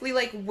basically,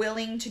 like,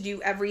 willing to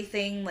do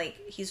everything. Like,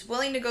 he's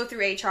willing to go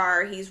through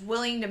HR. He's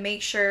willing to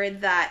make sure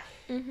that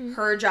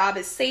her job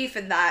is safe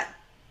and that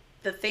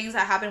the things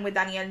that happened with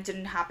Danielle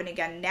didn't happen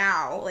again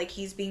now. Like,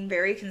 he's being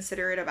very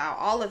considerate about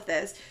all of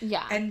this.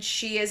 Yeah. And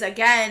she is,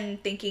 again,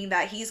 thinking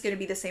that he's going to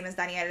be the same as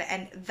Danielle.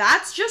 And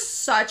that's just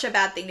such a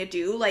bad thing to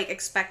do. Like,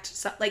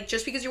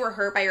 just because you were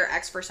hurt by your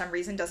ex for some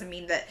reason doesn't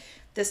mean that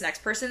this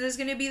next person is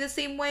going to be the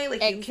same way.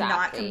 Like, you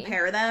cannot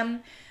compare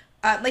them.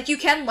 Like, you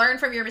can learn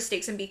from your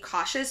mistakes and be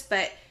cautious,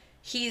 but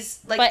he's,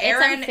 like, but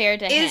Aaron it's unfair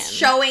to him.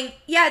 Showing,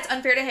 it's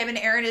unfair to him, and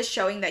Aaron is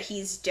showing that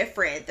he's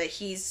different, that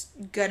he's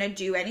gonna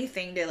do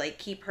anything to, like,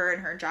 keep her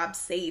and her job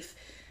safe.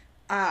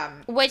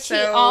 Which he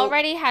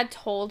already had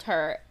told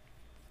her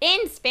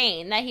in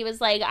Spain that he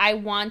was like, I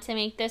want to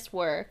make this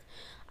work.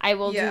 I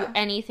will do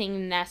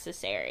anything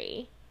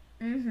necessary.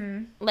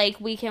 Mm-hmm. Like,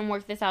 we can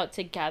work this out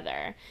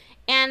together.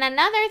 And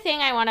another thing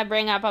I want to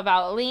bring up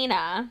about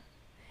Lena,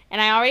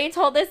 and I already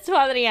told this to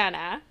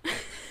Adriana,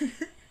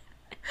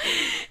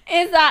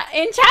 is that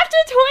in chapter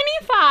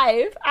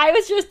 25, I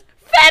was just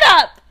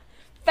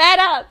fed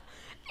up.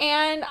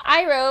 And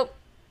I wrote,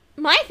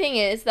 my thing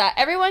is that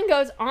everyone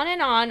goes on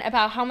and on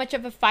about how much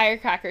of a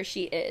firecracker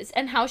she is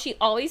and how she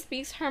always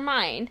speaks her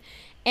mind.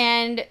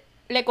 And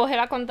le coge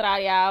la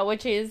contraria,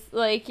 which is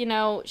like, you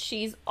know,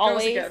 she's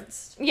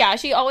always... Yeah,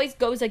 she always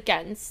goes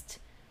against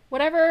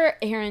whatever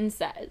Aaron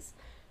says.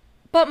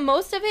 But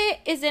most of it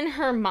is in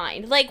her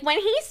mind. Like, when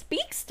he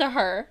speaks to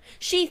her,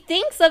 she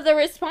thinks of the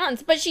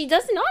response, but she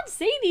does not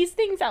say these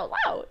things out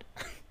loud.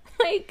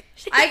 Like,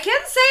 I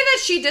can say that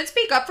she did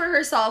speak up for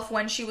herself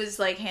when she was,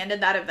 like,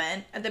 handed that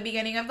event at the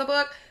beginning of the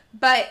book.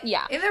 But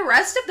in the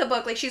rest of the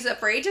book, like, she's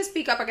afraid to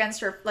speak up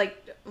against her,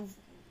 like...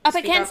 Up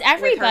against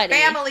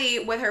everybody.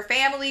 With her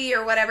family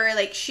or whatever.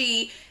 Like,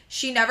 she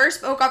never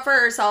spoke up for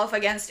herself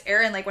against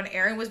Aaron. Like, when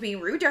Aaron was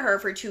being rude to her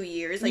for 2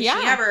 years. Like, she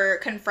never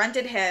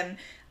confronted him.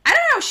 I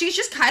don't know. She's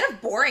just kind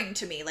of boring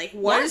to me. Like,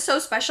 what is so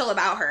special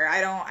about her?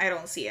 I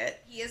don't see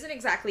it. He isn't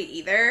exactly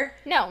either.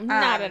 No,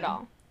 not at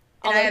all.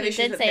 Although he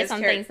did say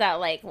some things that,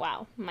 like,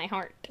 wow, my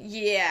heart.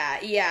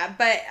 Yeah.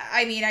 But,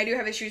 I mean, I do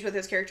have issues with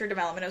his character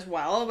development as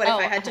well. But if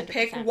I had 100%. To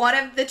pick one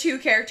of the two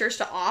characters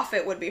to off,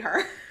 it would be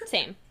her.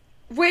 Same.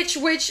 Which,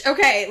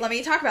 okay, let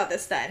me talk about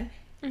this then.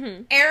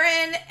 Mm-hmm.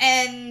 Aaron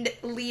and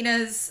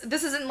Lena's,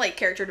 this isn't, like,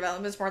 character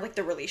development, it's more like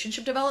the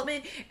relationship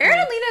development. Aaron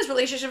and Lena's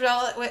relationship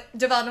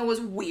development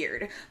was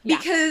weird.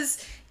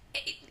 Because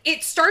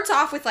it starts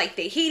off with, like,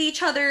 they hate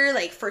each other.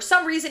 Like, for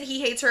some reason,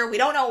 he hates her. We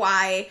don't know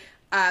why.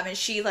 And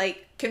she,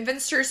 like,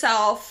 convinced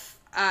herself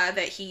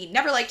that he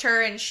never liked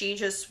her, and she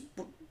just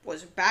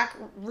was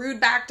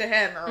rude back to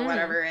him or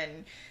whatever.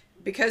 And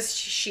because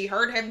she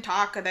heard him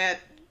talk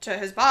to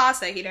his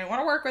boss that he didn't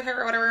want to work with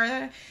her or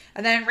whatever.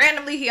 And then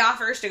randomly he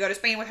offers to go to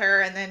Spain with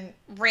her, and then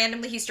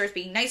randomly he starts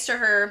being nice to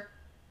her.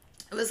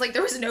 It was like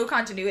there was no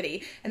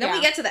continuity. And then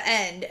we get to the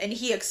end, and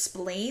he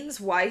explains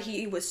why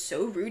he was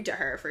so rude to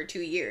her for 2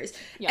 years.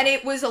 Yeah. And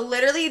it was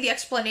literally, the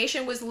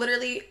explanation was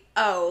literally,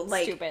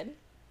 stupid.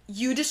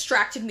 You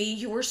distracted me.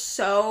 You were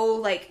so,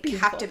 like,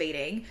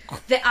 captivating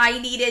that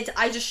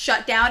I just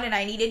shut down, and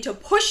I needed to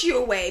push you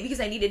away because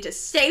I needed to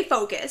stay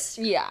focused.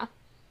 Yeah.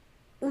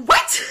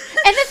 What?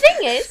 And the thing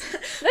is,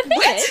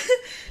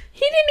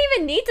 he didn't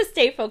even need to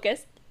stay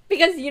focused.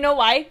 Because you know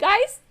why,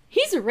 guys?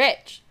 He's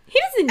rich. He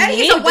doesn't need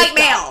this job. And he's a white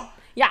male.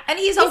 Yeah. And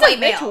he's a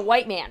rich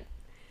white man.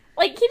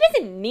 Like, he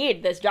doesn't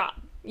need this job.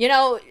 You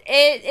know,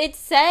 it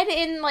said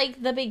in,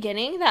 like, the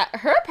beginning that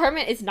her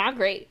apartment is not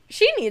great.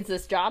 She needs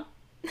this job.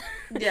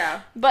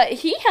 Yeah. But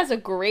he has a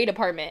great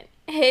apartment.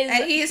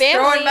 And he's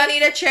throwing money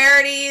to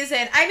charities,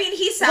 and I mean,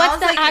 he sounds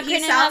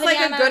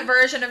like a good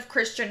version of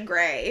Christian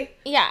Grey.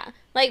 Yeah.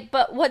 Like,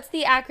 but what's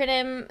the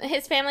acronym?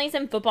 His family's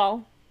in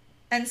football.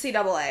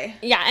 NCAA.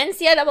 Yeah,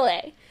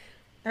 NCAA.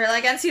 Or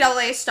like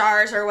NCAA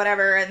stars or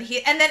whatever, and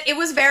then it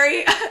was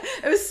very,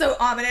 it was so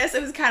ominous.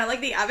 It was kind of like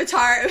the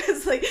Avatar. It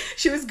was like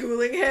she was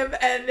Googling him,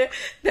 and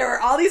there were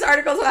all these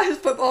articles about his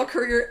football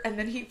career, and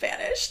then he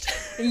vanished.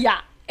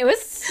 Yeah, it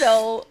was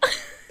so...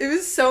 It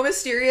was so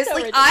mysterious. So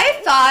like, ridiculous.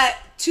 I thought,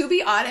 to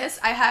be honest,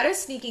 I had a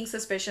sneaking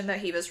suspicion that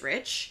he was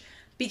rich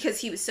because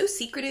he was so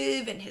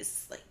secretive and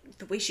his, like,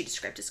 the way she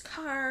described his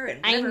car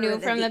and whatever. I knew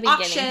from the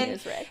beginning he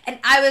was rich. And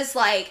I was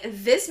like,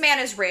 this man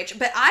is rich.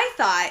 But I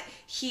thought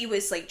he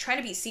was, like, trying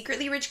to be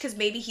secretly rich because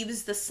maybe he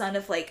was the son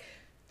of, like,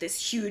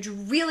 this huge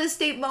real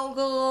estate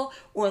mogul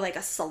or, like,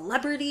 a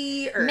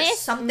celebrity or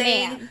something.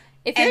 Man,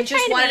 if you're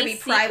just wanted to be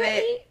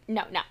private.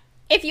 No.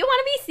 If you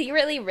want to be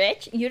secretly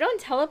rich, you don't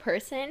tell a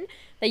person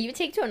that you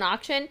take to an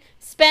auction,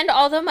 spend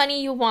all the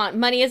money you want.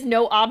 Money is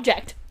no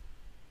object.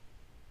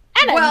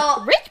 At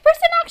a rich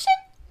person auction?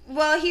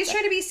 Well, he's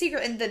trying to be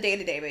secret in the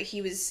day-to-day, but he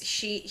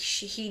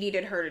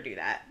needed her to do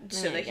that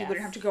so that he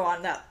wouldn't have to go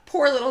on that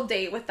poor little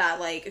date with that,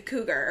 like,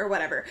 cougar or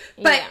whatever.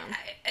 But,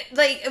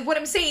 like, what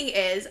I'm saying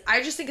is,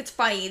 I just think it's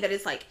funny that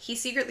it's, like, he's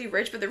secretly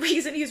rich, but the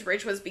reason he's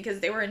rich was because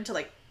they were into,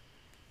 like,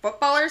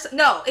 footballers.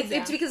 No,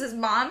 it's because his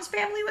mom's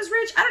family was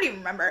rich. I don't even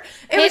remember.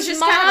 His was just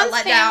kind of a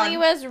letdown. His family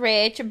was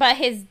rich, but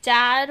his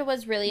dad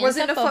was really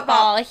into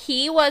football.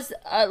 He was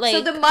like, so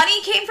the money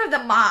came from the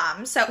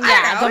mom. So I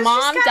don't know. The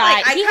mom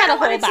died. Like, he had a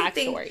whole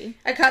backstory.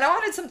 I kind of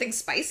wanted something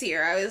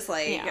spicier. I was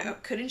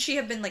like, couldn't she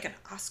have been like an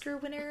Oscar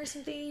winner or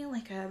something,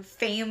 like a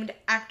famed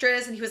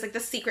actress, and he was like the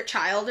secret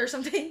child or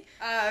something?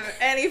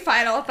 Any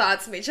final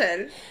thoughts,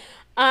 Michin?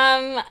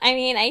 I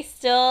mean, I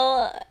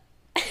still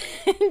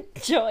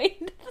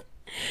enjoyed.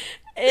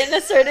 In a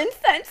certain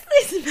sense,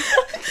 this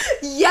book.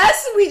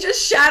 Yes, we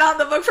just shat on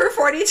the book for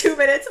 42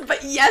 minutes,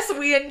 but yes,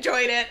 we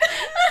enjoyed it.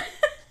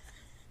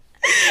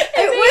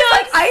 It was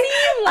like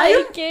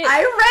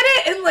I read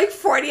it in like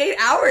 48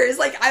 hours.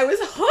 Like, I was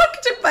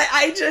hooked, but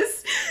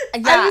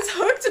I was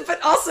hooked,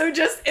 but also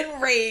just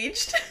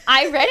enraged.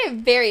 I read it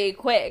very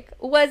quick.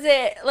 Was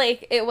it,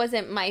 like, it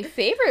wasn't my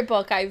favorite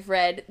book I've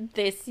read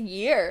this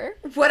year.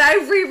 Would I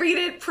reread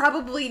it?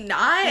 Probably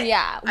not.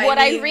 Yeah. Would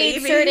I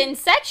read certain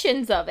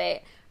sections of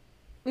it?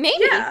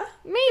 Maybe. Yeah.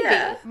 Maybe.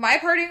 Yeah. My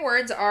parting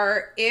words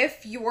are,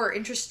 if you are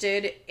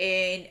interested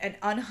in an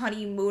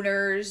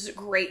Unhoneymooners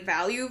Great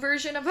Value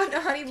version of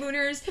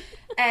Unhoneymooners,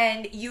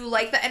 and you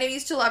like the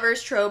enemies to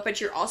lovers trope, but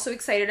you're also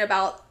excited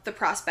about the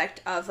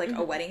prospect of, like,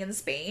 a wedding in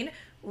Spain,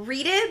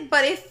 read it.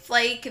 But if,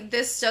 like,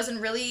 this doesn't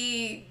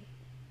really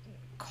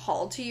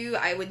call to you,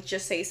 I would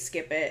just say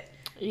skip it.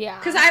 Yeah.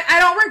 Because I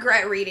don't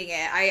regret reading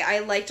it. I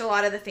liked a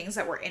lot of the things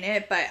that were in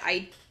it, but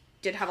I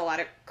did have a lot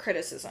of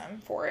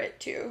criticism for it,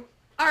 too.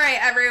 All right,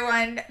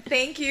 everyone.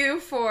 Thank you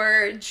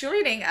for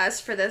joining us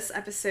for this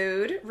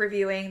episode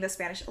reviewing The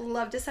Spanish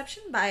Love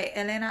Deception by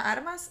Elena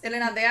Armas.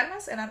 Elena de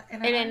Armas? Elena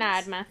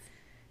Armas.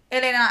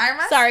 Elena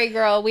Armas? Sorry,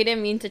 girl. We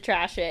didn't mean to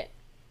trash it.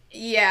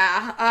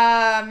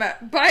 Yeah.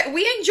 But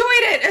we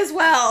enjoyed it as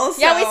well.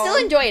 So. Yeah, we still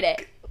enjoyed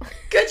it.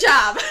 Good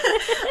job.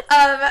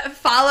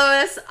 Follow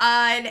us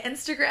on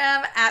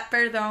Instagram at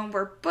Perdón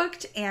We're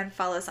Booked, and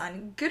follow us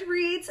on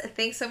Goodreads.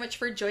 Thanks so much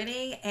for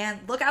joining, and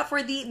look out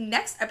for the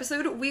next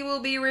episode. We will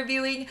be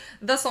reviewing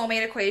The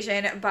Soulmate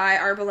Equation by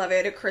our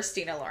beloved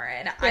Christina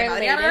Lauren. I'm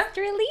Ariana. Latest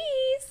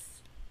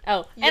release.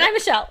 Oh, and I'm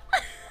Michelle.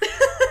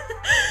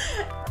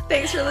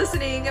 Thanks for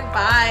listening.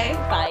 Bye.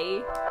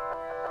 Bye.